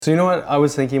So you know what I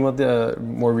was thinking about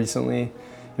more recently?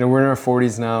 We're in our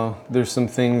 40s now. There's some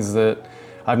things that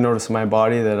I've noticed in my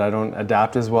body that I don't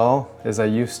adapt as well as I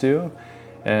used to.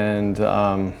 And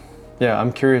yeah,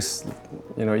 I'm curious,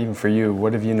 even for you,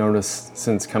 what have you noticed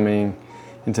since coming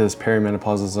into this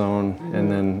perimenopausal zone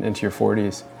and then into your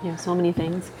 40s? Yeah, so many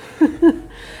things.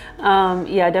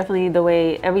 Yeah, definitely the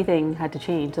way everything had to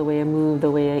change. The way I move,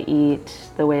 the way I eat,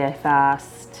 the way I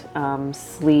fast,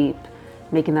 sleep,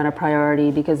 making that a priority,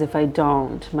 because if I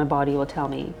don't, my body will tell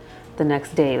me the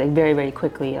next day, like very, very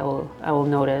quickly, I will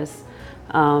notice.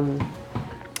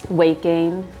 Weight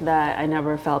gain that I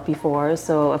never felt before.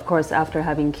 So of course, after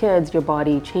having kids, your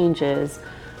body changes,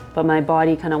 but my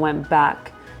body kind of went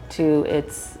back to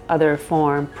its other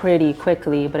form pretty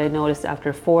quickly. But I noticed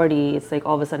after 40, it's like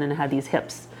all of a sudden I had these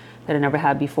hips that I never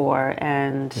had before,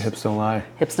 and The hips don't lie.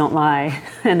 Hips don't lie.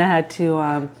 And I had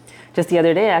to, just the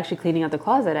other day, actually cleaning out the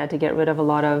closet, I had to get rid of a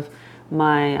lot of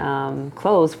my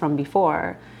clothes from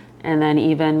before. And then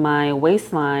even my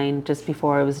waistline, just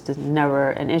before, it was just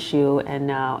never an issue. And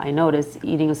now I notice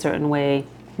eating a certain way,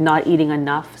 not eating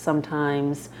enough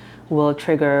sometimes will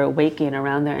trigger weight gain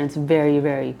around there. And it's very,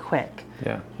 very quick.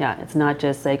 Yeah. Yeah, it's not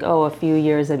just like, oh, a few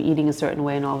years of eating a certain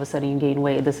way and all of a sudden you gain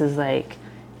weight. This is like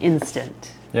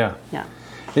instant. Yeah. Yeah.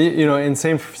 And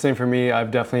same for me.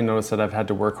 I've definitely noticed that I've had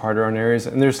to work harder on areas.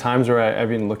 And there's times where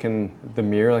I've even looked in the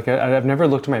mirror. Like I've never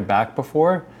looked at my back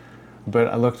before, but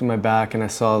I looked at my back and I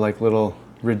saw like little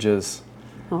ridges,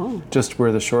 just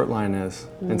where the short line is.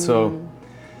 And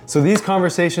so these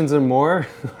conversations and more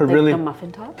are Like really the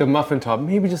muffin top? The muffin top,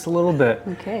 maybe just a little bit.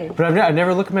 Okay. But I've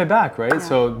never looked at my back, right? Yeah.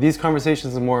 So these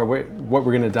conversations and more are what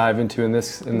we're going to dive into in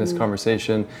this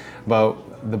conversation about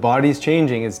the body's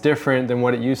changing. It's different than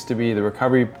what it used to be. The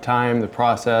recovery time, the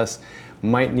process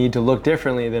might need to look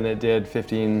differently than it did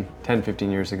 10,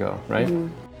 15 years ago, right?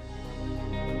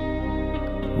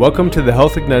 Welcome to the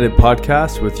Health Ignited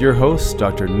podcast with your hosts,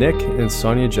 Dr. Nick and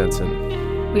Sonia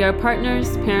Jensen. We are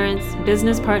partners, parents,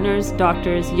 business partners,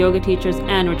 doctors, yoga teachers,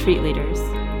 and retreat leaders.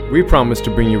 We promise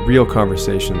to bring you real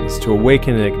conversations to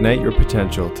awaken and ignite your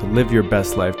potential to live your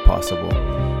best life possible.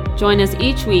 Join us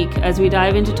each week as we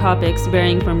dive into topics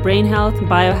varying from brain health,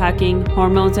 biohacking,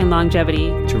 hormones, and longevity,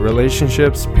 to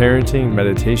relationships, parenting,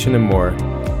 meditation, and more.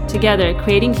 Together,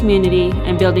 creating community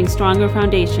and building stronger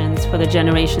foundations for the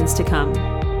generations to come.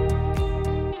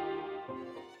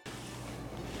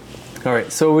 All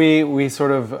right, so we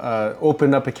sort of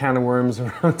opened up a can of worms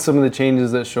around some of the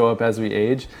changes that show up as we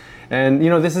age. And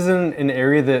this isn't an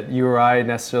area that you or I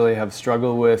necessarily have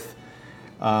struggled with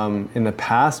in the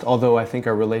past, although I think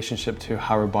our relationship to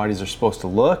how our bodies are supposed to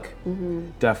look,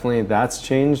 definitely that's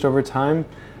changed over time.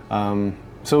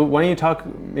 So why don't you talk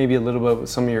maybe a little bit about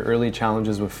some of your early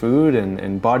challenges with food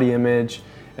and body image,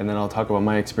 and then I'll talk about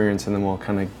my experience, and then we'll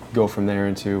kind of go from there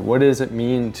into what does it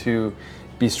mean to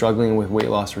be struggling with weight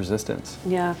loss resistance.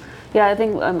 Yeah, I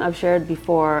think I've shared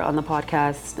before on the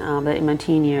podcast that in my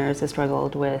teen years I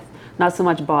struggled with not so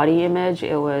much body image,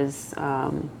 it was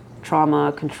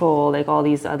trauma, control, like all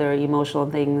these other emotional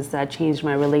things that changed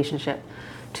my relationship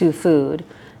to food.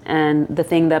 And the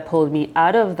thing that pulled me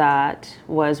out of that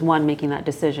was, one, making that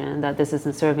decision that this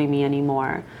isn't serving me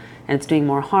anymore and it's doing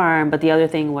more harm, but the other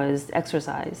thing was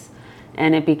exercise.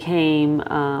 And it became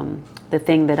the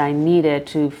thing that I needed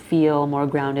to feel more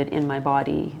grounded in my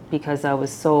body because I was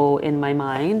so in my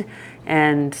mind.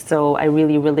 And so I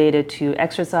really related to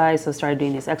exercise, so started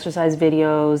doing these exercise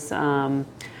videos.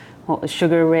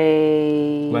 Sugar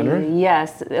Ray Leonard?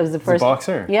 Yes, it was the first. The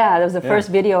boxer? Yeah, that was the first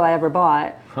video I ever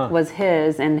bought. Was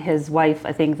his and his wife,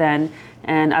 I think then.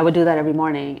 And I would do that every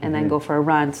morning and then go for a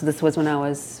run. So this was when I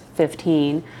was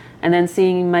 15. And then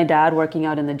seeing my dad working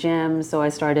out in the gym, so I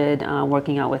started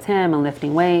working out with him and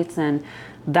lifting weights, and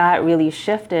that really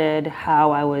shifted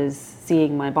how I was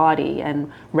seeing my body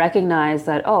and recognized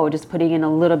that, just putting in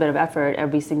a little bit of effort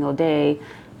every single day,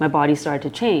 my body started to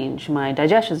change, my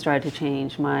digestion started to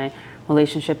change, my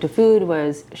relationship to food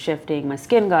was shifting, my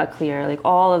skin got clear, like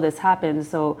all of this happened.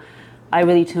 So I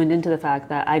really tuned into the fact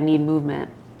that I need movement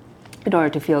in order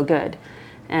to feel good.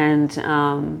 And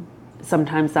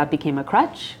sometimes that became a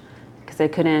crutch, because I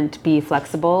couldn't be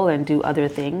flexible and do other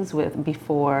things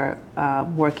before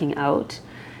working out.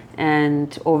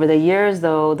 And over the years,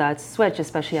 though, that switched,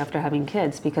 especially after having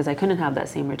kids, because I couldn't have that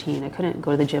same routine. I couldn't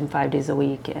go to the gym 5 days a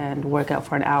week and work out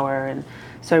for an hour. And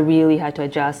so I really had to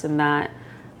adjust, and that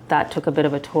took a bit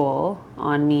of a toll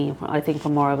on me, I think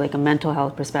from more of like a mental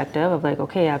health perspective of like,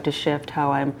 okay, I have to shift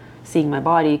how I'm seeing my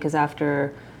body, because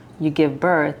after you give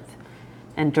birth,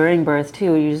 and during birth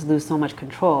too, you just lose so much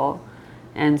control.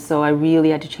 And so I really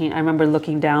had to change. I remember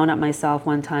looking down at myself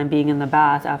one time, being in the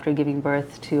bath after giving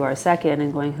birth to our second,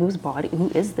 and going, who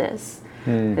is this?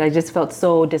 I just felt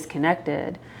so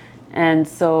disconnected. And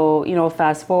so,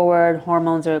 fast forward,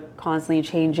 hormones are constantly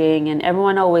changing, and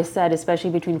everyone always said,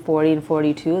 especially between 40 and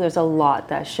 42, there's a lot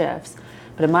that shifts.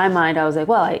 But in my mind, I was like,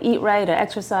 well, I eat right, I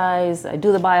exercise, I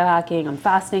do the biohacking, I'm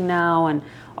fasting now, and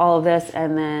all of this.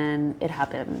 And then it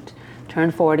happened.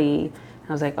 Turned 40.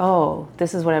 I was like, oh,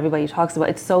 this is what everybody talks about.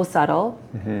 It's so subtle.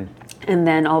 And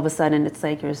then all of a sudden, it's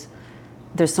like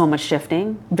there's so much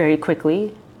shifting very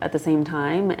quickly at the same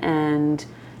time. And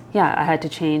yeah, I had to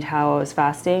change how I was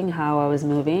fasting, how I was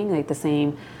moving, like the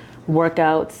same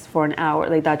workouts for an hour,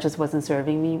 like that just wasn't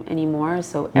serving me anymore.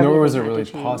 So nor was it really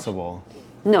possible.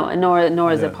 No,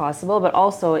 nor is it possible. But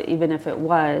also, even if it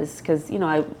was, because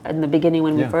I in the beginning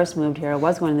when we first moved here, I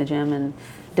was going to the gym and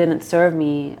didn't serve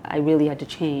me. I really had to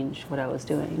change what I was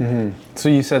doing. So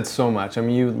you said so much. I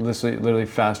mean, you literally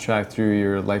fast tracked through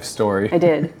your life story. I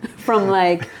did, from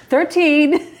like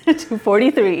 13 to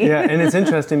 43. Yeah, and it's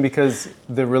interesting because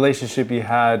the relationship you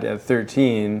had at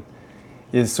 13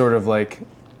 is sort of like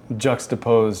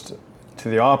juxtaposed to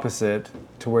the opposite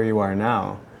to where you are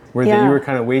now, where you were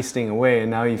kind of wasting away,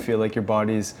 and now you feel like your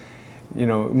body's,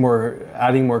 more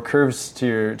adding more curves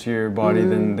to your body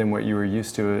than what you were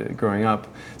used to growing up.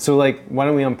 So like, why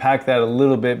don't we unpack that a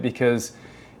little bit? Because,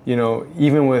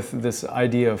 even with this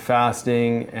idea of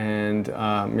fasting and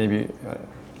maybe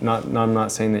I'm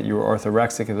not saying that you were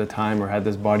orthorexic at the time or had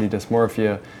this body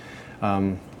dysmorphia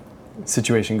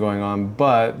situation going on,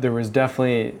 but there was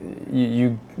definitely,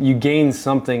 you gained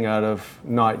something out of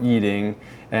not eating,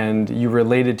 and you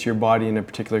related to your body in a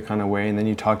particular kind of way, and then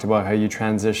you talked about how you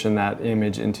transitioned that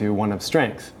image into one of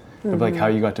strength, of like how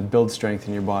you got to build strength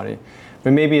in your body.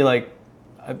 But maybe like,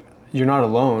 you're not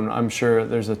alone. I'm sure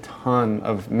there's a ton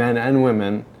of men and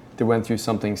women that went through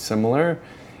something similar,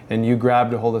 and you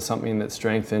grabbed a hold of something that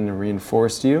strengthened and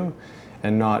reinforced you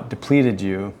and not depleted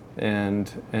you. And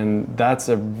that's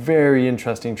a very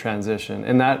interesting transition.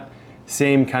 And that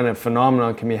same kind of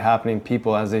phenomenon can be happening in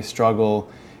people as they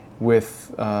struggle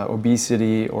with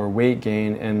obesity or weight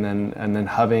gain, and then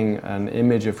having an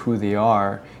image of who they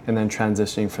are, and then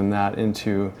transitioning from that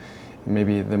into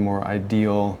maybe the more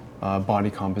ideal body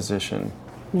composition.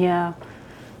 Yeah,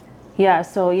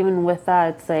 so even with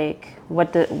that, it's like,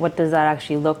 what does that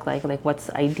actually look like? Like,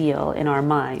 what's ideal in our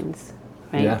minds,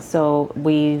 right? Yeah. So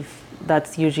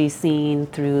that's usually seen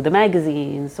through the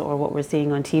magazines or what we're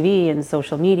seeing on TV and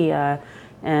social media.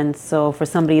 And so for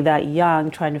somebody that young,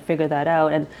 trying to figure that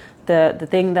out, and the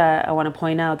thing that I want to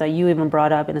point out that you even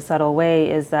brought up in a subtle way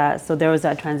is that, so there was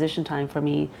that transition time for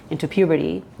me into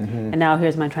puberty, and now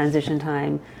here's my transition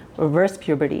time, reverse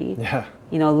puberty,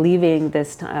 leaving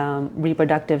this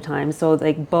reproductive time. So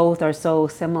like both are so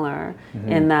similar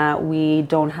in that we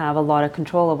don't have a lot of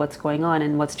control of what's going on,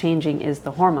 and what's changing is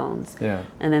the hormones.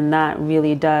 And then that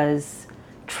really does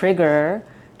trigger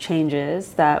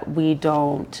changes that we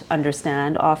don't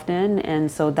understand often, and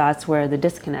so that's where the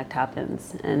disconnect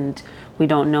happens, and we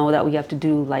don't know that we have to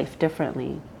do life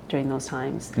differently during those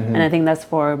times. And I think that's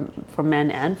for men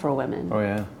and for women. Oh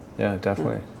yeah,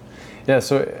 definitely. Yeah,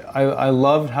 so I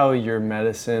loved how your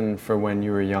medicine for when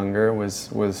you were younger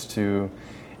was to,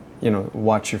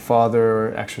 watch your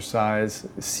father exercise,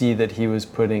 see that he was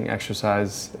putting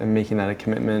exercise and making that a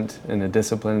commitment and a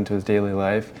discipline into his daily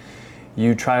life.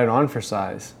 You tried it on for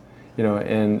size,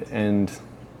 and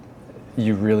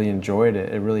you really enjoyed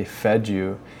it. It really fed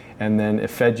you, and then it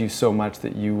fed you so much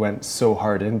that you went so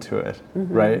hard into it,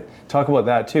 right? Talk about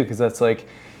that too, because that's like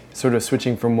sort of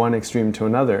switching from one extreme to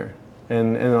another.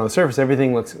 And on the surface,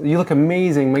 you look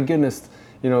amazing, my goodness,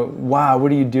 wow,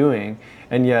 what are you doing?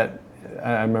 And yet,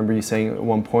 I remember you saying at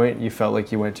one point you felt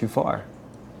like you went too far.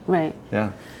 Right.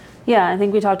 Yeah. Yeah, I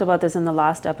think we talked about this in the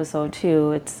last episode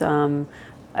too. It's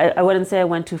I wouldn't say I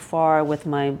went too far with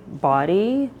my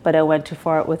body, but I went too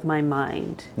far with my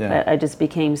mind. Yeah. I just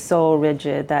became so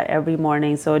rigid that every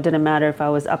morning, so it didn't matter if I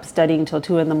was up studying till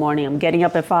 2 a.m, I'm getting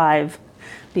up at 5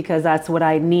 because that's what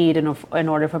I need in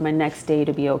order for my next day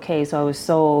to be okay. So I was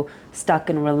so stuck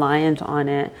and reliant on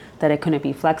it that I couldn't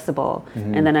be flexible.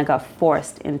 And then I got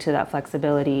forced into that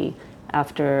flexibility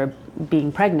after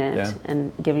being pregnant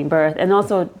and giving birth. And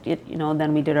also,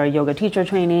 then we did our yoga teacher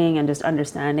training and just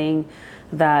understanding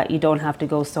that you don't have to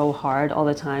go so hard all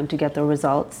the time to get the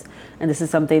results. And this is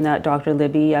something that Dr.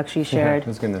 Libby actually shared. I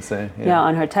was going to say.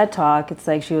 On her TED Talk. It's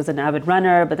like she was an avid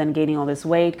runner, but then gaining all this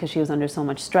weight because she was under so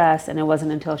much stress. And it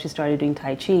wasn't until she started doing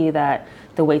Tai Chi that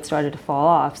the weight started to fall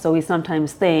off. So we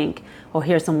sometimes think,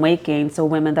 here's some weight gain. So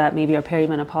women that maybe are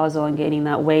perimenopausal and gaining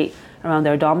that weight around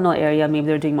their abdominal area, maybe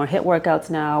they're doing more HIIT workouts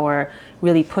now, or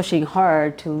really pushing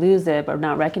hard to lose it, but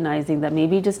not recognizing that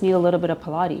maybe you just need a little bit of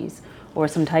Pilates or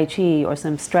some Tai Chi or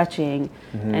some stretching,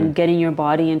 and getting your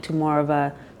body into more of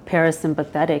a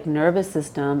parasympathetic nervous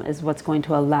system is what's going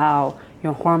to allow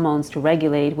your hormones to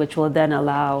regulate, which will then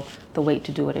allow the weight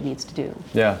to do what it needs to do.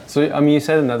 Yeah. So, I mean, you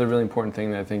said another really important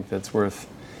thing that I think that's worth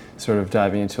sort of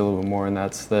diving into a little bit more, and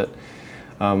that's that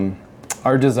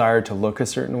our desire to look a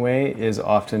certain way is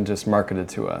often just marketed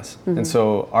to us. And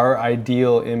so our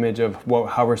ideal image of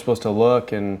how we're supposed to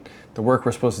look and the work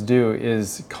we're supposed to do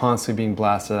is constantly being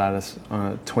blasted at us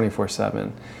 24/7.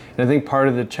 And I think part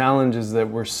of the challenge is that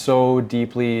we're so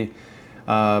deeply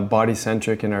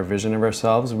body-centric in our vision of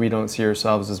ourselves. We don't see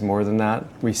ourselves as more than that.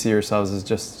 We see ourselves as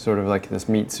just sort of like this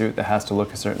meat suit that has to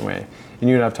look a certain way. And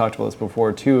you and I have talked about this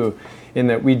before too, in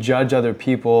that we judge other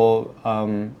people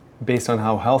based on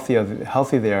how healthy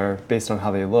they are, based on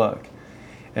how they look.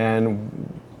 And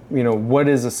what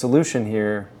is a solution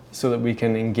here so that we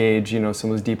can engage some of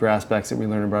those deeper aspects that we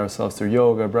learn about ourselves through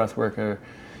yoga, breath work, or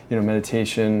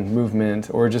meditation, movement,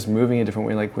 or just moving a different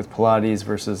way, like with Pilates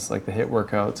versus like the HIIT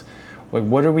workouts. Like,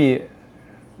 what are we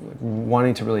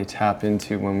wanting to really tap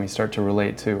into when we start to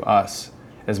relate to us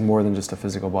as more than just a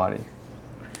physical body?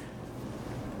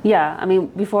 Yeah, I mean,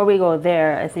 before we go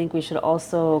there, I think we should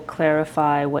also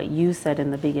clarify what you said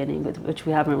in the beginning, which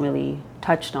we haven't really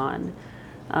touched on.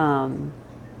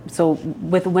 So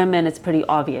with women, it's pretty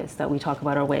obvious that we talk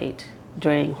about our weight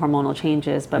during hormonal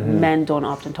changes, but men don't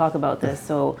often talk about this.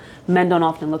 So men don't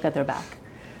often look at their back.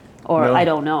 Or No, I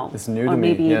don't know. It's new or to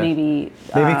maybe, me.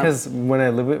 Yeah. Maybe because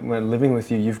when living with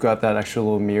you, you've got that extra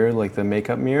little mirror, like the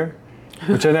makeup mirror,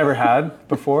 which I never had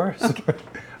before. So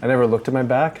I never looked at my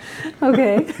back.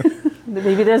 Okay.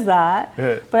 Maybe there's that.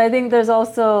 Yeah. But I think there's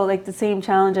also like the same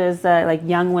challenges that like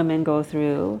young women go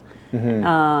through.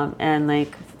 And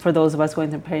like for those of us going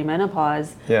through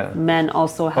perimenopause, men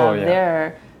also have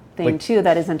their thing too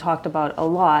that isn't talked about a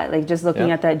lot. Like just looking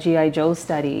at that G.I. Joe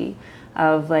study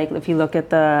of like, if you look at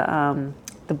the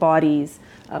bodies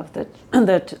of the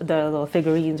little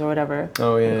figurines or whatever.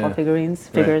 Oh yeah, called figurines,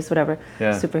 figures, whatever.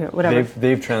 Yeah. Superhero, whatever.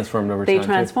 They've transformed over time. They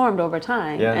transformed over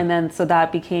time, and then so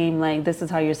that became like, this is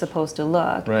how you're supposed to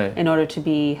look in order to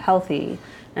be healthy.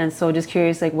 And so just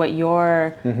curious, like what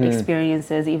your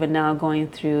experience is even now going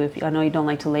through, I know you don't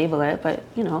like to label it, but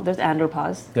there's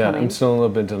andropause coming. I'm still in a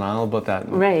little bit in denial about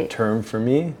that term for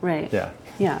me. Right. Yeah.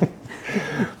 Yeah.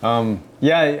 I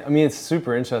mean, it's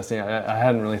super interesting. I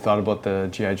hadn't really thought about the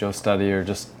G.I. Joe study, or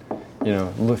just,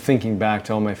 thinking back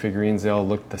to all my figurines, they all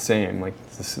looked the same, like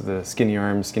the skinny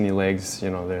arms, skinny legs, they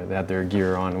had their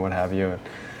gear on and what have you.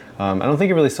 I don't think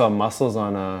I really saw muscles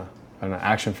on an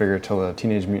action figure till the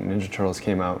Teenage Mutant Ninja Turtles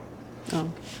came out.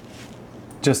 Oh.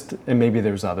 And maybe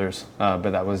there's others,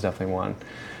 but that was definitely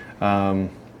one.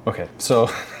 Okay, so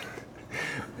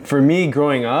for me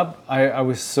growing up, I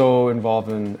was so involved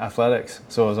in athletics.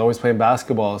 So I was always playing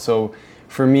basketball. So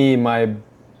for me, I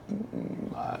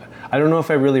don't know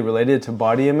if I really related to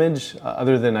body image,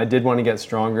 other than I did want to get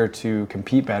stronger to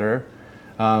compete better.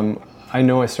 I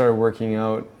know I started working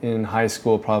out in high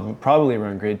school, probably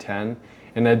around grade 10.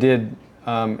 And I did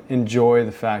enjoy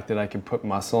the fact that I could put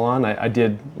muscle on. I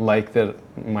did like that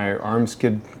my arms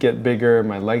could get bigger,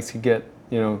 my legs could get,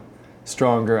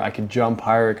 stronger. I could jump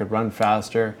higher, I could run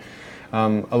faster.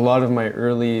 A lot of my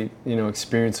early,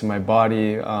 experience in my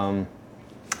body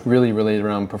really related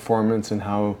around performance and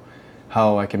how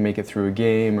I could make it through a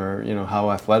game, or,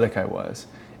 how athletic I was.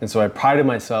 And so I prided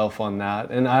myself on that.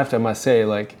 And I must say,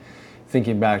 like,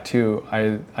 thinking back too,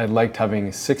 I liked having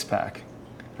a six-pack.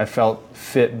 I felt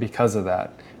fit because of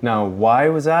that. Now, why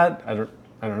was that? I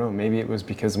don't know. Maybe it was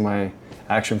because of my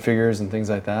action figures and things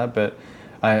like that. But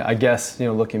I guess,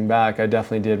 looking back, I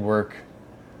definitely did work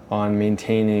on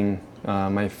maintaining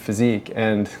my physique.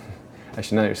 And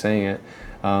actually, now that you're saying it,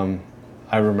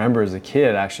 I remember as a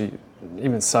kid actually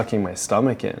even sucking my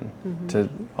stomach in to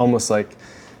almost like,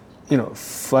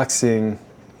 flexing,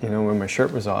 when my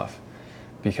shirt was off,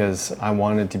 because I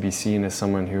wanted to be seen as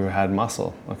someone who had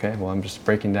muscle. Okay, well, I'm just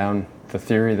breaking down the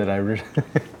theory that I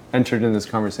entered in this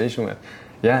conversation with.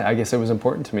 Yeah, I guess it was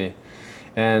important to me.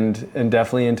 And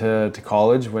definitely into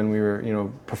college, when we were,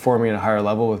 performing at a higher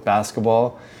level with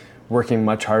basketball, working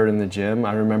much harder in the gym.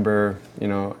 I remember,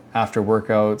 after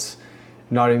workouts,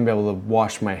 not even be able to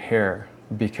wash my hair,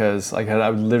 because like I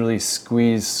would literally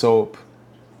squeeze soap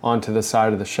onto the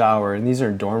side of the shower. And these are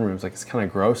dorm rooms, like it's kind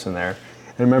of gross in there.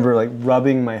 I remember like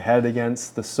rubbing my head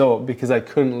against the soap because I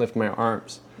couldn't lift my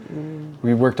arms.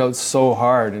 We worked out so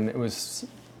hard, and it was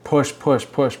push, push,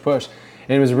 push, push.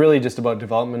 And it was really just about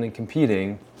development and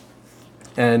competing,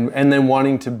 and then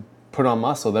wanting to put on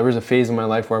muscle. There was a phase in my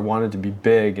life where I wanted to be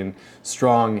big and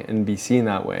strong and be seen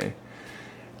that way.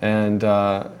 And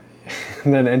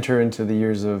and then enter into the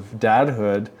years of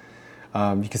dadhood.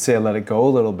 You could say I let it go a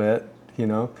little bit, you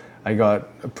know. I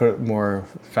put more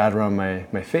fat around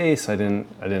my face. I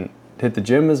didn't hit the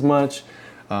gym as much.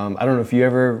 I don't know if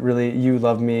you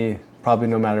love me probably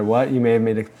no matter what. You may have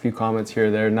made a few comments here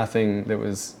or there. Nothing that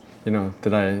was, you know,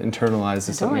 that I internalized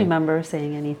as something. I don't remember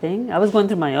saying anything. I was going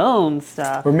through my own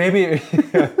stuff. Or maybe,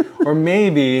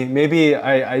 maybe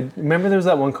I remember there was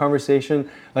that one conversation,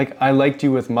 like, I liked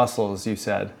you with muscles, you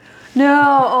said.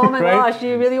 No, oh my Right? gosh,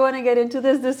 you really want to get into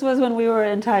this? This was when we were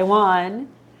in Taiwan.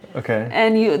 Okay.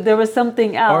 And there was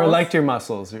something else. Or I liked your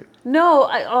muscles. No,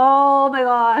 oh my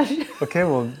gosh. Okay,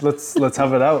 well, let's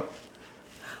have it out.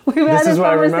 We've had This this is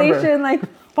what I remember. conversation like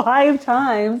 5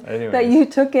 times Anyways. that you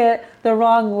took it the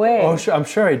wrong way. Oh, sure, I'm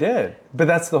sure I did. But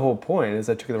that's the whole point, is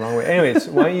I took it the wrong way. Anyways,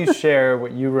 why don't you share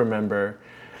what you remember?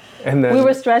 And then We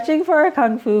were stretching for a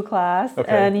kung fu class,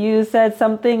 Okay. and you said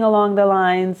something along the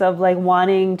lines of like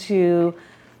wanting to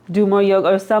do more yoga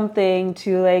or something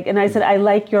to like, and I said, I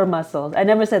like your muscles. I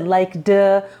never said like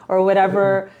duh or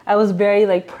whatever. I was very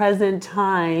like present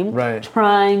time, Right.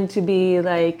 trying to be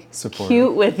like Supportive.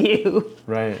 cute with you.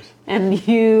 Right. And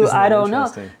you, Isn't I that don't know.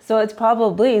 interesting? So it's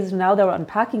probably, now that we're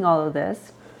unpacking all of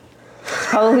this, it's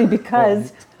probably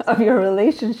because of your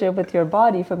relationship with your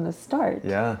body from the start.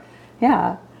 Yeah.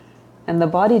 Yeah. And the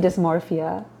body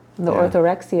dysmorphia, and the Yeah.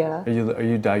 orthorexia Are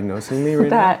you diagnosing me right now?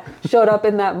 that showed up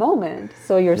in that moment.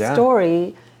 So your Yeah.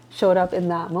 story showed up in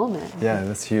that moment. Yeah,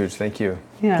 that's huge. Thank you.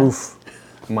 Yeah. Oof.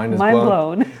 Mind is Mind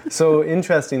blown. blown. So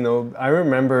interesting though. I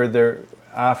remember there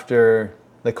after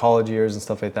the college years and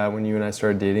stuff like that, when you and I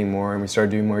started dating more and we started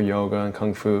doing more yoga and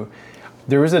kung fu,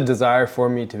 there was a desire for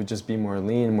me to just be more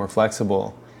lean, more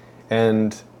flexible,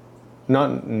 and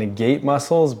not negate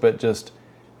muscles, but just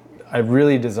I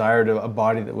really desired a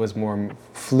body that was more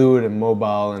fluid and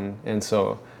mobile, and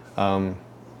so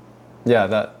yeah,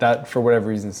 that for whatever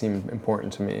reason seemed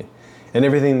important to me, and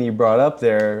everything that you brought up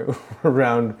there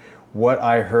around what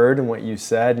I heard and what you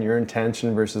said and your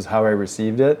intention versus how I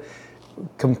received it,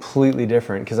 completely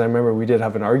different. Because I remember we did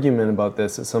have an argument about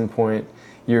this at some point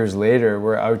years later,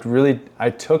 where I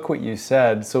took what you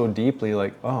said so deeply,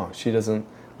 like, oh, she doesn't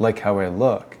like how I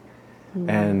look,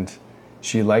 and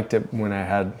she liked it when I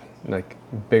had like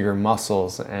bigger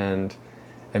muscles, and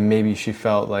maybe she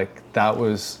felt like that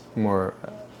was more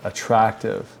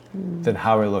attractive than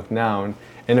how I look now,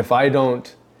 and if I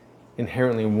don't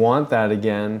inherently want that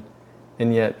again,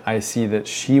 and yet I see that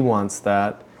she wants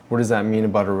that, what does that mean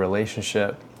about a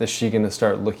relationship? Is she going to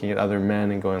start looking at other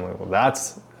men and going like, well,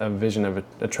 that's a vision of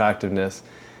attractiveness,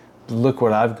 look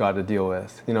what I've got to deal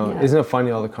with, you know? Yeah. Isn't it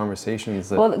funny, all the conversations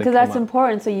that Well, that because come that's up?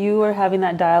 important. So you were having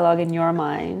that dialogue in your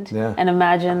mind. Yeah. And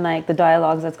imagine like the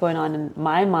dialogues that's going on in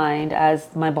my mind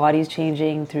as my body's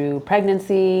changing through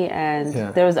pregnancy. And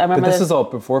Yeah. I remember but this there's- is all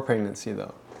before pregnancy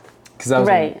though, because that was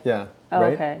Right. yeah, Oh,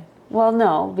 right, okay. Well,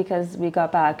 no, because we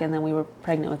got back and then we were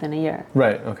pregnant within a year.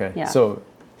 right, okay, Yeah. so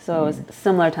So it's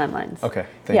similar timelines. okay,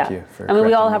 thank you for I mean,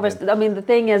 we all correcting have me our. again. I mean, the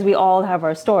thing is, we all have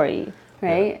our story,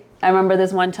 right? I remember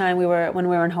this one time when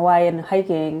we were in Hawaii and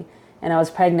hiking, and I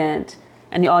was pregnant,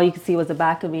 and all you could see was the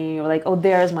back of me. You were like, "Oh,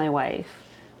 there's my wife,"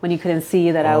 when you couldn't see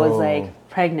that I was like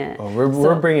pregnant. Oh,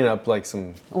 we're bringing up like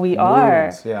some We are.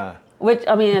 wounds, yeah. Which,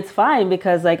 I mean, it's fine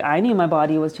because like I knew my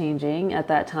body was changing at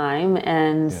that time,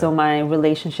 and so my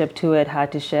relationship to it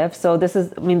had to shift. So this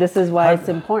is why it's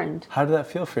important. How did that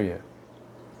feel for you?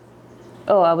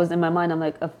 Oh, I was in my mind. I'm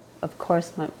like, of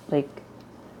course,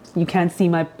 you can't see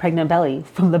my pregnant belly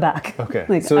from the back. Okay,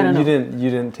 Like, so I don't know. you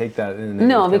didn't take that in a negative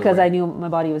No, kind of because way. I knew my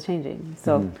body was changing.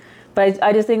 So, but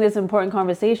I just think it's an important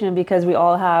conversation because we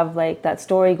all have like that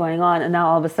story going on, and now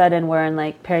all of a sudden we're in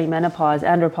like perimenopause,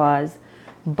 andropause.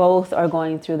 Both are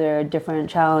going through their different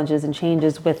challenges and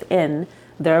changes within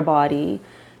their body.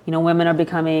 You know, women are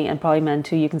becoming, and probably men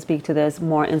too, you can speak to this,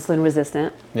 more insulin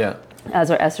resistant Yeah,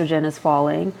 as our estrogen is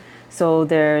falling. So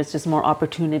there's just more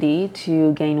opportunity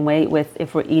to gain weight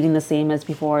if we're eating the same as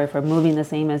before, if we're moving the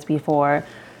same as before.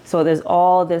 So there's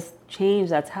all this change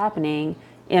that's happening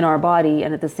in our body,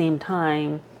 and at the same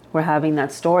time, we're having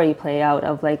that story play out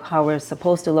of like how we're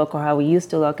supposed to look or how we used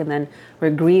to look, and then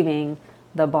we're grieving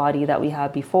the body that we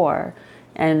had before.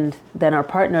 And then our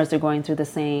partners are going through the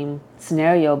same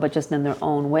scenario, but just in their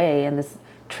own way. And this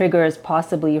triggers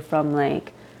possibly from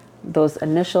like those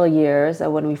initial years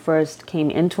of when we first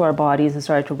came into our bodies and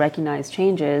started to recognize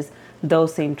changes,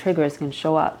 those same triggers can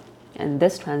show up in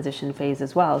this transition phase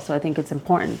as well. So I think it's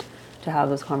important to have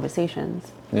those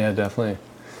conversations. yeah, definitely.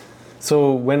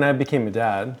 So when I became a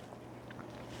dad,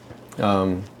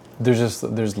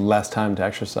 there's less time to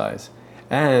exercise,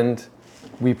 and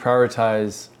we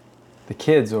prioritize the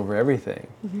kids over everything.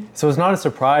 So it's not a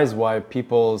surprise why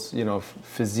people's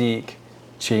physique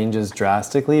changes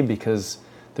drastically, because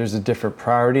there's a different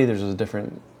priority, there's a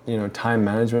different time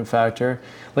management factor.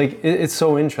 Like it's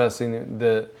so interesting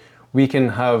that we can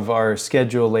have our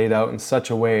schedule laid out in such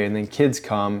a way, and then kids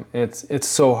come. It's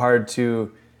so hard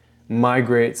to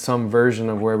migrate some version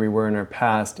of where we were in our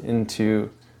past into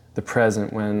the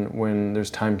present when there's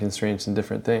time constraints and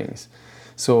different things.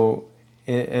 So,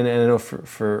 and I know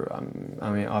I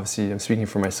mean, obviously I'm speaking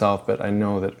for myself, but I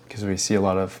know that because we see a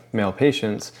lot of male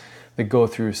patients that go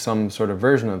through some sort of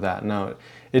version of that. Now,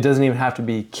 it doesn't even have to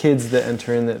be kids that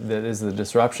enter in that is the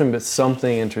disruption, but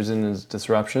something enters in as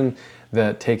disruption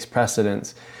that takes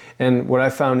precedence. And what I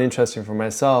found interesting for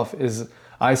myself is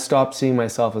I stopped seeing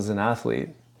myself as an athlete.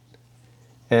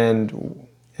 And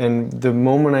the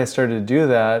moment I started to do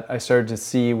that, I started to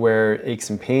see where aches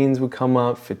and pains would come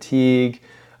up, fatigue,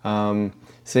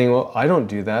 saying, well, I don't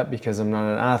do that because I'm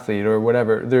not an athlete or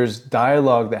whatever. There's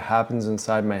dialogue that happens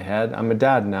inside my head. I'm a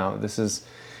dad now. This is,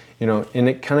 and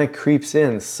it kind of creeps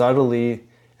in subtly,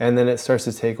 and then it starts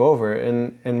to take over.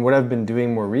 And what I've been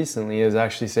doing more recently is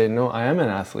actually say, no, I am an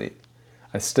athlete.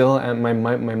 I still am. My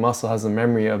muscle has the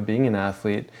memory of being an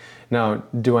athlete. Now,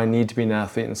 do I need to be an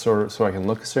athlete and so I can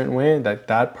look a certain way?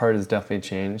 That part has definitely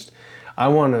changed. I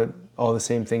want all the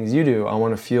same things you do. I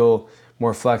want to feel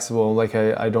more flexible, like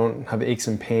I don't have aches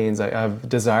and pains. I have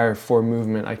desire for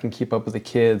movement. I can keep up with the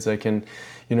kids. I can,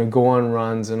 go on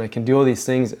runs, and I can do all these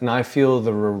things, and I feel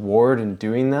the reward in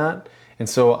doing that. And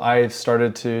so I've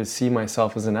started to see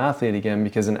myself as an athlete again,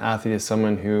 because an athlete is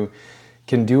someone who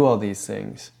can do all these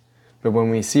things. But when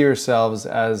we see ourselves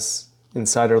as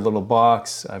inside our little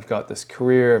box, I've got this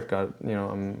career, I've got,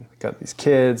 I've got these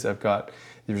kids, I've got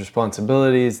these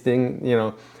responsibilities,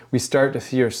 we start to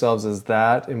see ourselves as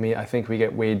that, and I think we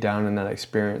get weighed down in that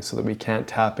experience so that we can't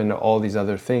tap into all these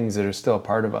other things that are still a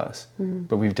part of us,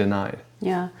 but we've denied.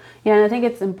 Yeah, and I think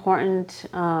it's important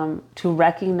to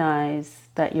recognize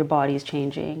that your body is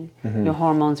changing, your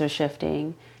hormones are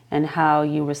shifting, and how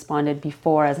you responded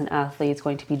before as an athlete is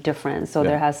going to be different. So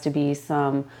there has to be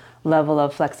some level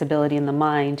of flexibility in the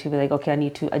mind to be like, okay, I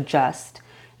need to adjust.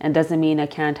 And doesn't mean I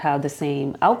can't have the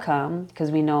same outcome,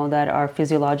 because we know that our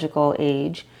physiological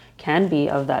age can be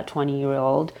of that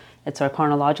 20-year-old. It's our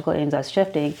chronological age that's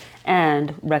shifting,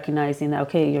 and recognizing that,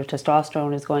 okay, your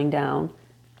testosterone is going down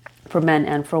for men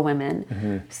and for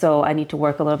women. So I need to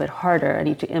work a little bit harder. I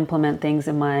need to implement things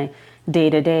in my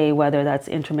day-to-day, whether that's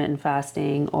intermittent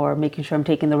fasting or making sure I'm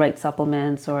taking the right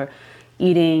supplements or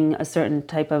eating a certain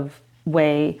type of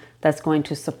way that's going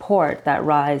to support that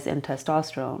rise in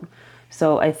testosterone.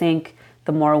 So I think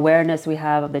the more awareness we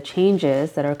have of the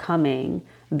changes that are coming,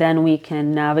 then we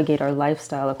can navigate our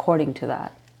lifestyle according to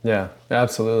that. Yeah,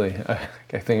 absolutely.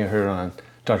 I think I heard on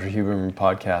Dr. Huberman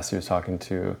podcast, he was talking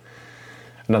to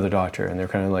another doctor, and they're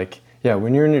kind of like, yeah,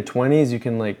 when you're in your 20s, you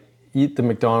can like eat the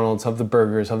McDonald's, have the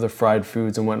burgers, have the fried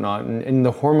foods and whatnot, and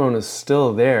the hormone is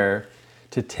still there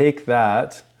to take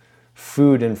that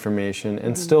food information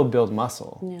and still build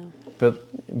muscle. Yeah.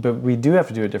 But we do have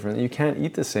to do it differently. You can't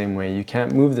eat the same way. You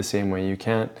can't move the same way. You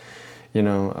can't,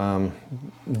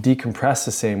 decompress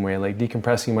the same way. Like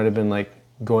decompressing might have been like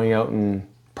going out and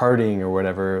partying or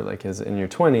whatever, like as in your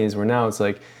 20s, where now it's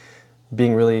like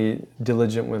being really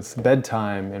diligent with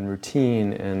bedtime and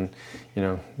routine and,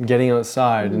 getting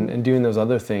outside and doing those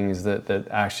other things that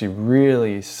actually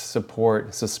really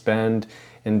support, suspend,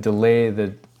 and delay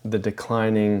the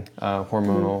declining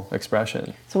hormonal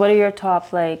expression. So what are your top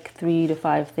 3 to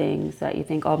 5 things that you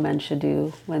think all men should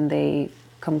do when they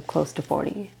come close to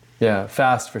 40? Yeah,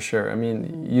 fast for sure. I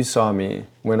mean, you saw me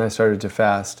when I started to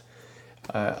fast.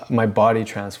 My body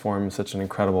transformed in such an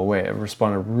incredible way. I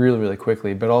responded really, really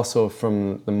quickly, but also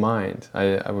from the mind.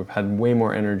 I had way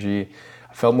more energy.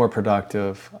 I felt more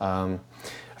productive. I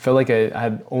felt like I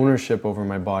had ownership over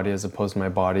my body as opposed to my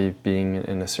body being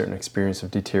in a certain experience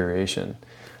of deterioration.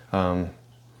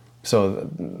 So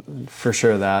for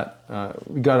sure that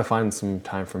we got to find some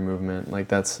time for movement. Like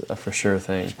that's a for sure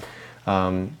thing.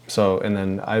 And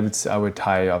then I would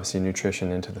tie obviously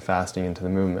nutrition into the fasting, into the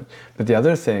movement. But the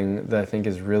other thing that I think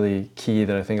is really key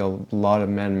that I think a lot of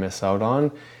men miss out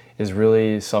on is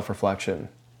really self-reflection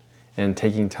and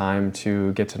taking time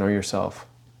to get to know yourself,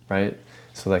 right?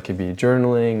 So that could be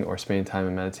journaling or spending time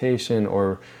in meditation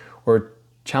or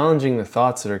challenging the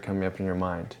thoughts that are coming up in your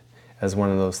mind as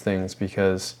one of those things,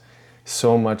 because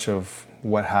so much of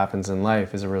what happens in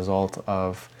life is a result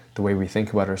of the way we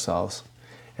think about ourselves.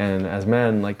 And as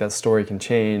men, like that story can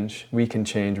change, we can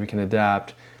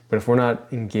adapt, But if we're not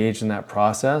engaged in that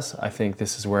process, I think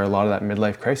this is where a lot of that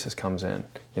midlife crisis comes in.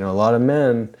 You know, a lot of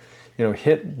men, you know,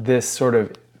 hit this sort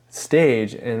of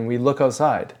stage and we look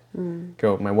outside.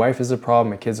 Go, my wife is a problem,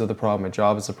 my kids are the problem, my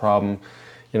job is the problem,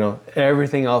 you know,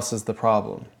 everything else is the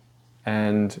problem.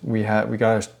 And we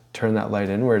got to turn that light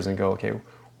inwards and go, okay,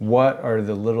 what are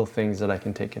the little things that I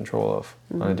can take control of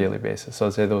on a daily basis? So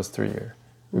I'd say those three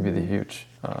would be the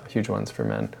huge ones for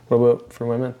men. What about for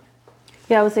women?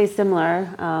 Yeah, I would say similar.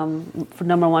 For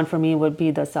number one for me would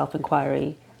be the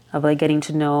self-inquiry of like getting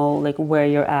to know like where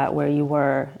you're at, where you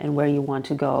were, and where you want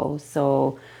to go.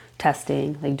 So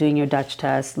testing, like doing your Dutch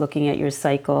test, looking at your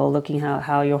cycle, looking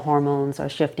how your hormones are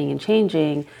shifting and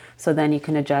changing, so then you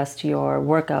can adjust your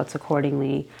workouts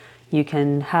accordingly. You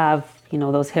can have, you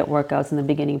know, those HIIT workouts in the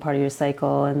beginning part of your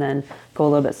cycle and then go a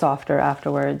little bit softer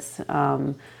afterwards.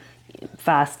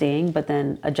 Fasting, but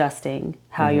then adjusting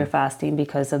how you're fasting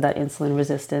because of that insulin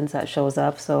resistance that shows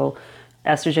up. So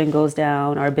estrogen goes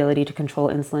down, our ability to control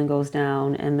insulin goes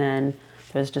down, and then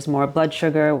there's just more blood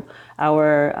sugar.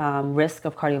 Our risk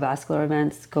of cardiovascular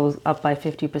events goes up by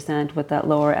 50% with that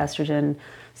lower estrogen.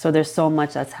 So there's so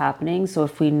much that's happening. So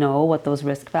if we know what those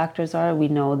risk factors are, we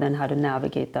know then how to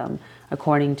navigate them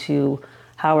according to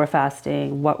how we're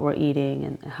fasting, what we're eating,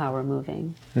 and how we're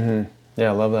moving. Yeah,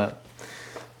 I love that.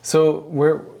 So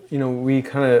we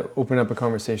kind of open up a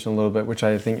conversation a little bit, which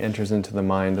I think enters into the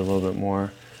mind a little bit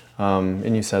more.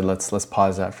 And you said, let's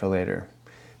pause that for later.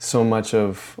 So much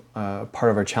of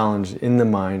part of our challenge in the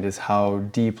mind is how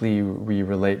deeply we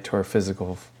relate to our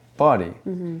physical body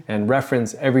and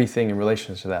reference everything in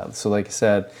relation to that. So like I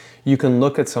said, you can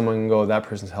look at someone and go, that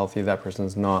person's healthy, that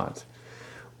person's not.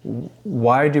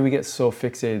 Why do we get so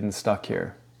fixated and stuck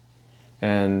here?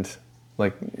 And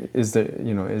like, is it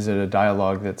a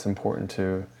dialogue that's important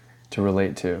to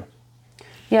relate to?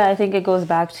 Yeah, I think it goes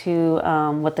back to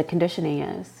what the conditioning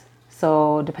is.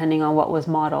 So depending on what was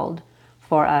modeled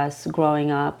for us growing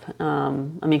up,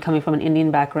 coming from an Indian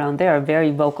background, they are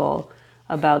very vocal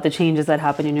about the changes that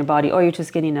happen in your body. Oh, you're too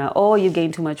skinny now. Oh, you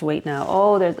gained too much weight now.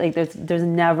 Oh, there's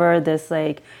never this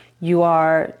like, you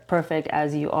are perfect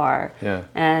as you are. Yeah.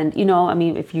 And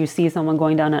if you see someone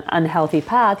going down an unhealthy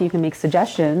path, you can make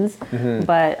suggestions,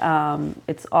 but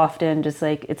it's often just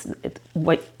like it's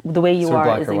what the way you sort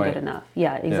of are isn't good enough.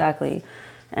 Yeah, exactly. Yeah.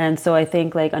 And so I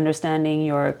think like understanding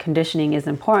your conditioning is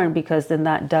important because then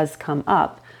that does come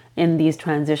up in these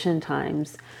transition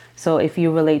times. So if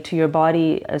you relate to your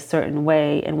body a certain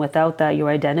way and without that your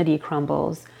identity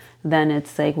crumbles, then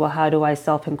it's like, well, how do I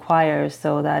self-inquire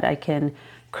so that I can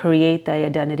create the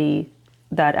identity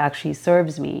that actually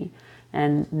serves me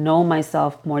and know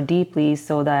myself more deeply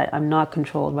so that I'm not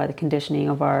controlled by the conditioning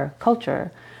of our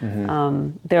culture.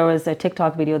 There was a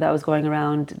TikTok video that was going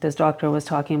around. This doctor was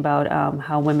talking about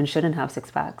how women shouldn't have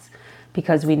six packs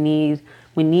because we need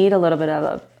a little bit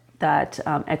of that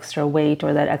extra weight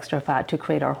or that extra fat to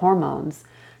create our hormones.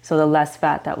 So the less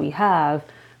fat that we have,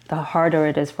 the harder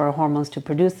it is for our hormones to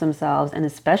produce themselves, and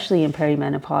especially in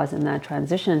perimenopause in that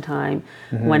transition time,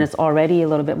 when it's already a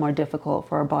little bit more difficult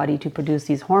for our body to produce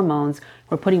these hormones,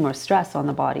 we're putting more stress on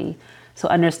the body. So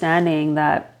understanding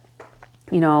that,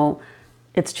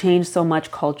 it's changed so much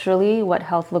culturally what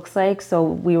health looks like. So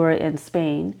we were in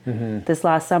Spain this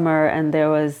last summer, and there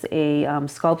was a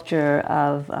sculpture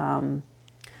of,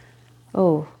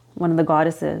 one of the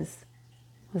goddesses.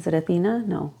 Was it Athena?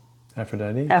 No.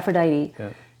 Aphrodite? Aphrodite. Yeah.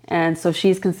 And so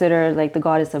she's considered like the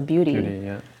goddess of beauty.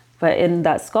 Yeah. But in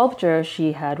that sculpture,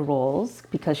 she had rolls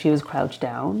because she was crouched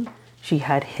down. She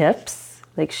had hips,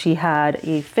 like she had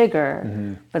a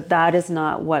figure, but that is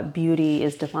not what beauty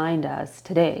is defined as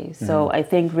today. So I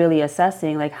think really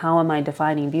assessing like, how am I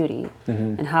defining beauty?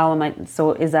 And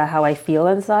so is that how I feel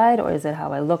inside or is it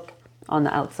how I look on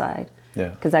the outside? Yeah.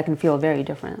 Because that can feel very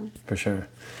different. For sure.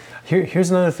 Here's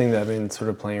another thing that I've been sort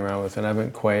of playing around with, and I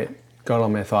haven't quite got all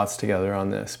my thoughts together on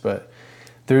this, but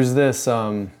there's this,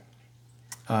 I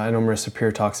know Marissa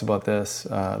Peer talks about this,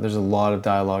 there's a lot of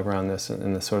dialogue around this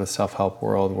in the sort of self-help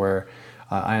world where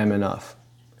I am enough,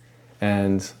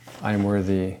 and I am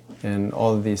worthy, and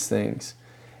all of these things.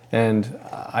 And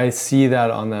I see that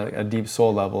on a deep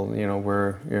soul level,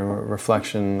 where you're a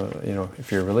reflection,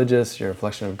 if you're religious, you're a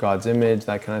reflection of God's image,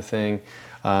 that kind of thing.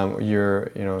 You're,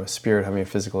 a spirit having a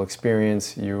physical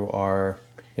experience, you are,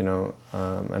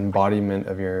 embodiment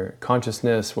of your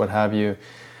consciousness, what have you.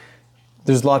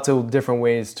 There's lots of different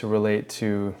ways to relate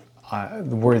to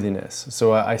the worthiness.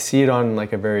 So I see it on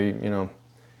like a very,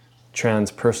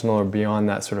 transpersonal or beyond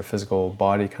that sort of physical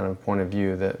body kind of point of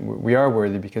view, that we are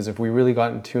worthy because if we really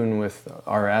got in tune with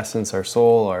our essence, our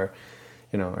soul, our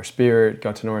spirit,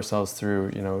 got to know ourselves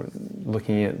through,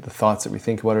 looking at the thoughts that we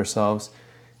think about ourselves,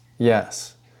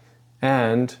 Yes.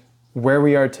 And where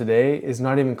we are today is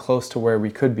not even close to where we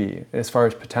could be as far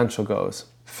as potential goes.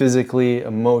 Physically,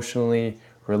 emotionally,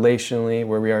 relationally,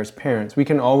 where we are as parents. We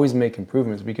can always make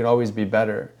improvements. We can always be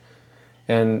better.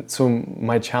 And so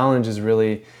my challenge is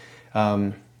really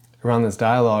around this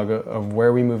dialogue of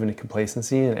where we move into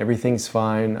complacency and everything's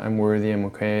fine, I'm worthy, I'm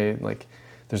okay, like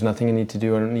there's nothing I need to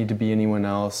do, I don't need to be anyone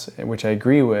else, which I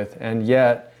agree with, and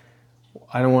yet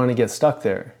I don't want to get stuck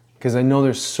there because I know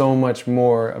there's so much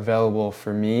more available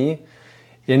for me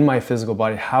in my physical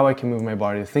body, how I can move my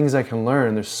body, the things I can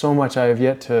learn. There's so much I have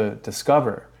yet to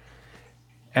discover,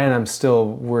 and I'm still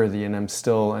worthy and I'm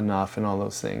still enough and all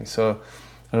those things. So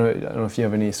I don't know if you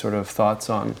have any sort of thoughts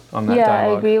on that Yeah,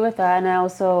 dialogue. I agree with that. And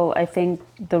I think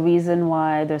the reason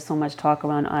why there's so much talk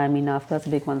around I'm enough, that's a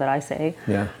big one that I say,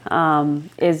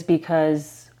 is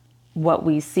because what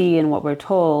we see and what we're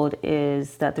told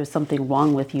is that there's something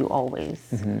wrong with you always,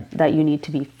 that you need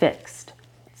to be fixed.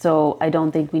 So I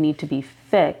don't think we need to be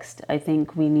fixed. I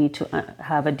think we need to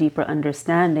have a deeper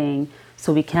understanding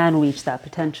so we can reach that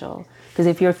potential. Because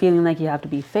if you're feeling like you have to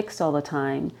be fixed all the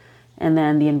time, and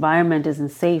then the environment isn't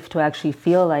safe to actually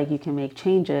feel like you can make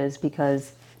changes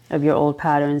because of your old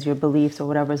patterns, your beliefs, or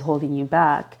whatever is holding you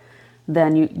back,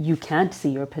 then you can't see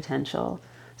your potential.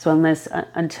 So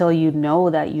until you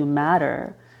know that you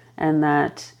matter and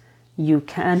that you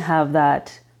can have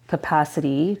that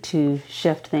capacity to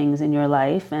shift things in your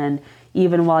life, and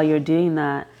even while you're doing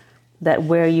that, that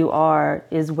where you are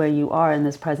is where you are in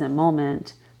this present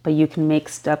moment, but you can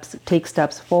take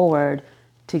steps forward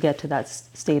to get to that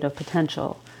state of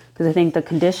potential. Because I think the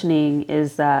conditioning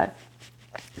is that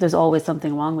there's always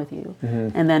something wrong with you.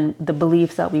 And then the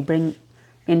beliefs that we bring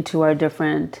into our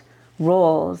different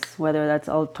roles, whether that's,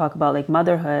 I'll talk about like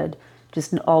motherhood,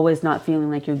 just always not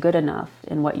feeling like you're good enough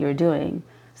in what you're doing.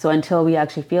 So until we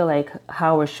actually feel like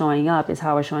how we're showing up is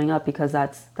how we're showing up because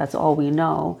that's all we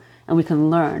know, and we can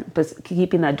learn. But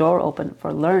keeping that door open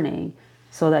for learning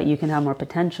so that you can have more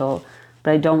potential.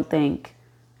 But I don't think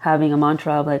having a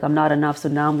mantra of like, I'm not enough, so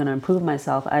now I'm going to improve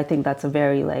myself. I think that's a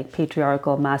very like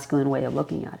patriarchal, masculine way of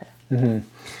looking at it.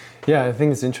 Yeah, I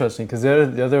think it's interesting because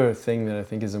the other thing that I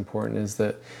think is important is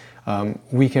that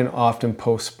we can often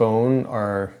postpone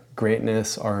our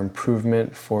greatness, our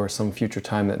improvement for some future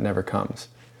time that never comes.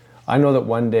 I know that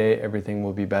one day everything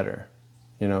will be better.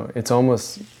 You know, it's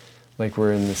almost like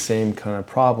we're in the same kind of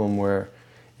problem where,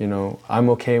 you know, I'm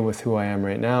okay with who I am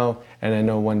right now, and I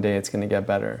know one day it's going to get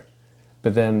better.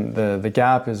 But then the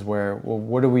gap is where, well,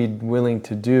 what are we willing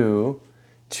to do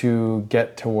to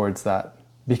get towards that?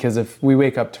 Because if we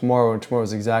wake up tomorrow and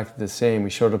tomorrow's exactly the same,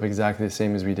 we showed up exactly the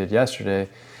same as we did yesterday,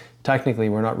 technically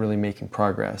we're not really making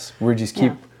progress. We just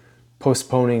keep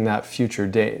postponing that future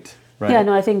date, right? Yeah,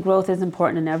 no, I think growth is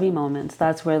important in every moment.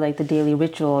 That's where like the daily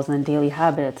rituals and daily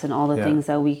habits and all the things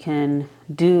that we can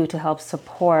do to help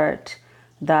support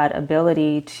that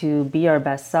ability to be our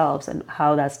best selves, and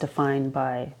how that's defined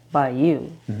by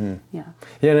you. Yeah,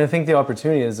 and I think the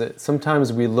opportunity is that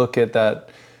sometimes we look at that,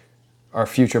 our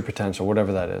future potential,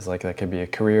 whatever that is, like that could be a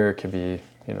career, it could be,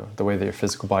 you know, the way that your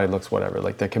physical body looks, whatever,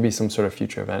 like that could be some sort of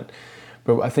future event.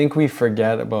 But I think we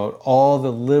forget about all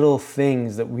the little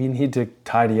things that we need to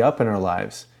tidy up in our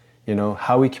lives. You know,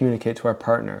 how we communicate to our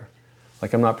partner.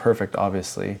 Like, I'm not perfect,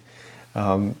 obviously.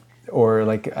 Or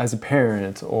like as a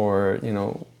parent, or, you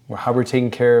know, how we're taking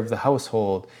care of the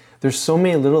household. There's so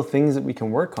many little things that we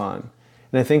can work on.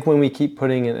 And I think when we keep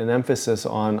putting an emphasis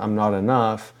on I'm not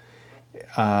enough,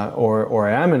 or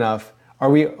I am enough, are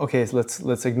we, okay, so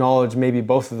let's acknowledge maybe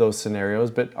both of those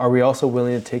scenarios, but are we also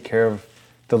willing to take care of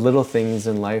the little things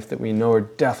in life that we know are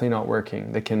definitely not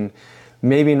working, that can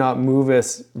maybe not move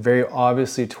us very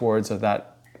obviously towards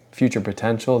that future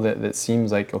potential that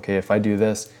seems like, okay, if I do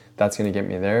this, that's going to get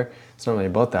me there. It's not really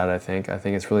about that, I think. I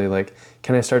think it's really like,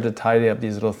 can I start to tidy up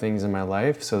these little things in my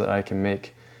life so that I can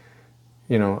make,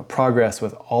 you know, progress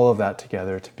with all of that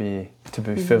together to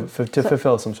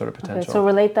fulfill some sort of potential. Okay, so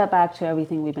relate that back to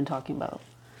everything we've been talking about,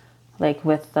 like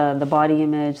with the body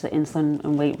image, the insulin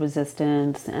and weight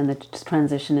resistance, and the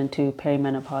transition into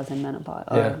perimenopause and menopause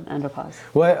or andropause.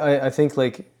 Well, I think,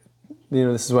 like, you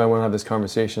know, this is why I want to have this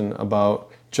conversation about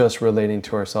just relating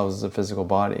to ourselves as a physical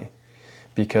body,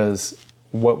 because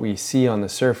what we see on the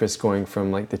surface going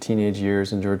from like the teenage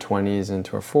years into our 20s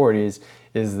into our 40s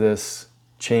is this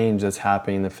change that's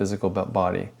happening in the physical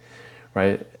body,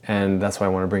 right? And that's why I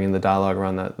want to bring in the dialogue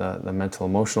around the mental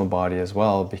emotional body as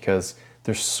well, because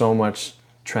there's so much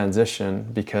transition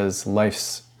because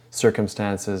life's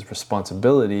circumstances,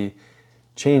 responsibility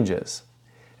changes.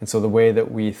 And so the way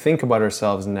that we think about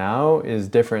ourselves now is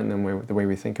different than the way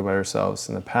we think about ourselves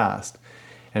in the past.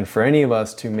 And for any of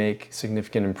us to make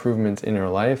significant improvements in our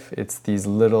life, it's these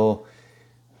little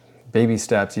baby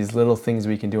steps, these little things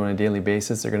we can do on a daily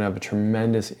basis. They're going to have a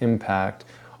tremendous impact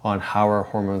on how our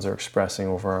hormones are expressing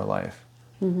over our life.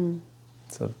 Mm-hmm.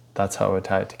 So that's how I would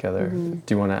tie it together. Mm-hmm.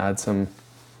 Do you want to add some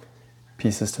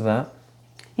pieces to that?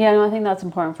 Yeah, no, I think that's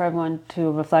important for everyone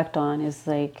to reflect on, is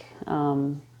like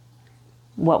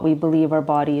what we believe our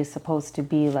body is supposed to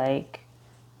be like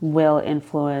will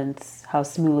influence how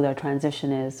smooth our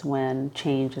transition is when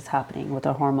change is happening with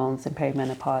our hormones in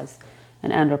perimenopause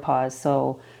and andropause.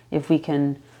 So if we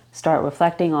can start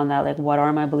reflecting on that, like what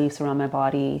are my beliefs around my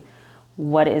body?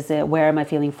 What is it? Where am I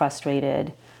feeling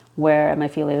frustrated? Where am I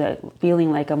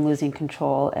feeling like I'm losing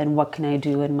control? And what can I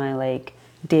do in my like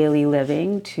daily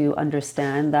living to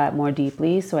understand that more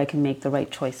deeply so I can make the right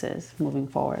choices moving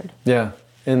forward? Yeah.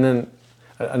 And then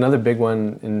another big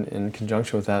one in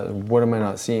conjunction with that, what am I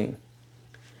not seeing?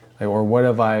 Like, or what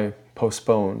have I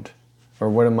postponed? Or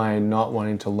what am I not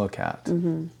wanting to look at?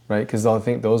 Mm-hmm. Right? Because I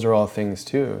think those are all things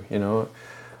too, you know,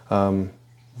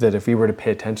 that if we were to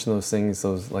pay attention to those things,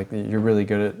 those, like, you're really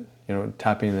good at, you know,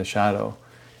 tapping in the shadow.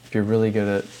 If you're really good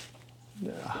at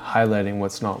highlighting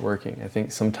what's not working. I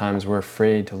think sometimes we're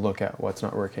afraid to look at what's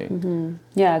not working. Mm-hmm.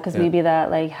 Yeah, because maybe that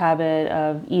like habit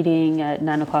of eating at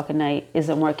 9 o'clock at night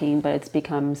isn't working, but it's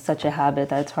become such a habit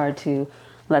that it's hard to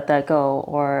let that go.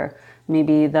 Or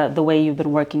maybe the way you've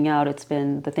been working out, it's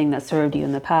been the thing that served you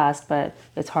in the past, but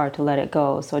it's hard to let it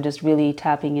go. So just really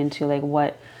tapping into like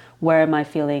where am I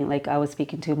feeling, like I was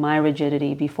speaking to my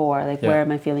rigidity before, like where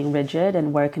am I feeling rigid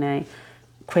and where can I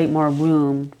create more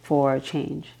room for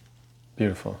change?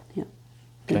 Beautiful. Yeah.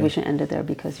 Okay. We should end it there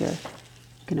because you're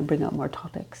going to bring up more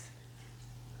topics.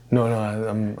 No,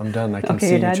 I'm done. I can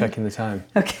see you checking the time.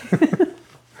 Okay.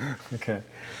 Okay.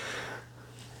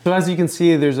 So as you can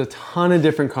see, there's a ton of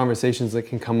different conversations that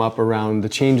can come up around the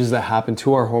changes that happen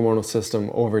to our hormonal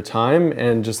system over time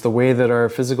and just the way that our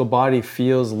physical body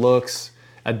feels, looks,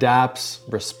 adapts,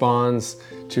 responds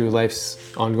to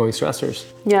life's ongoing stressors.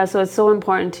 Yeah, so it's so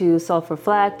important to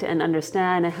self-reflect and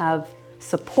understand and have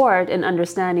support in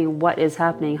understanding what is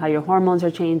happening, how your hormones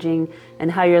are changing,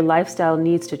 and how your lifestyle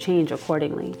needs to change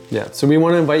accordingly. Yeah, so we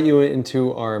want to invite you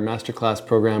into our masterclass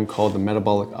program called the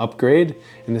Metabolic Upgrade.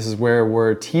 And this is where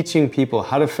we're teaching people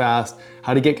how to fast,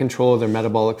 how to get control of their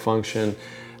metabolic function.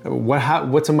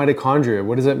 What's a mitochondria?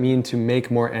 What does it mean to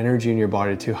make more energy in your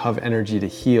body, to have energy to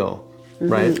heal?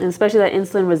 Right. And especially that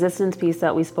insulin resistance piece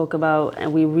that we spoke about,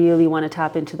 and we really want to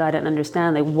tap into that and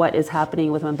understand like what is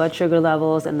happening with my blood sugar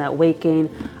levels and that weight gain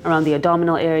around the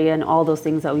abdominal area and all those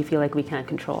things that we feel like we can't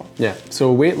control. Yeah,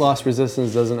 so weight loss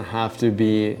resistance doesn't have to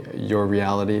be your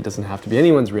reality. It doesn't have to be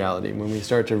anyone's reality. When we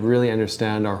start to really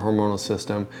understand our hormonal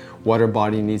system, what our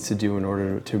body needs to do in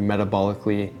order to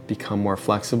metabolically become more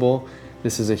flexible,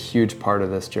 this is a huge part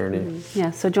of this journey. Mm-hmm. Yeah,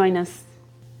 so join us.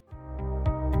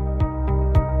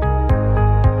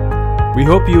 We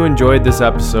hope you enjoyed this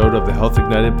episode of the Health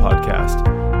Ignited podcast.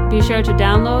 Be sure to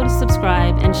download,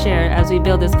 subscribe, and share as we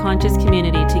build this conscious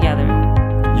community together.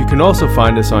 You can also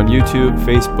find us on YouTube,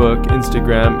 Facebook,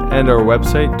 Instagram, and our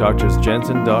website,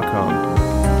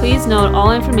 drsjensen.com. Please note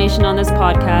all information on this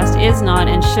podcast is not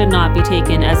and should not be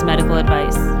taken as medical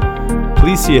advice.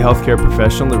 Please see a healthcare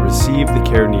professional to receive the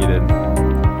care needed.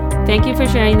 Thank you for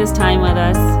sharing this time with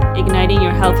us, igniting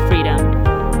your health freedom.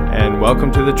 And welcome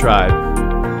to the tribe.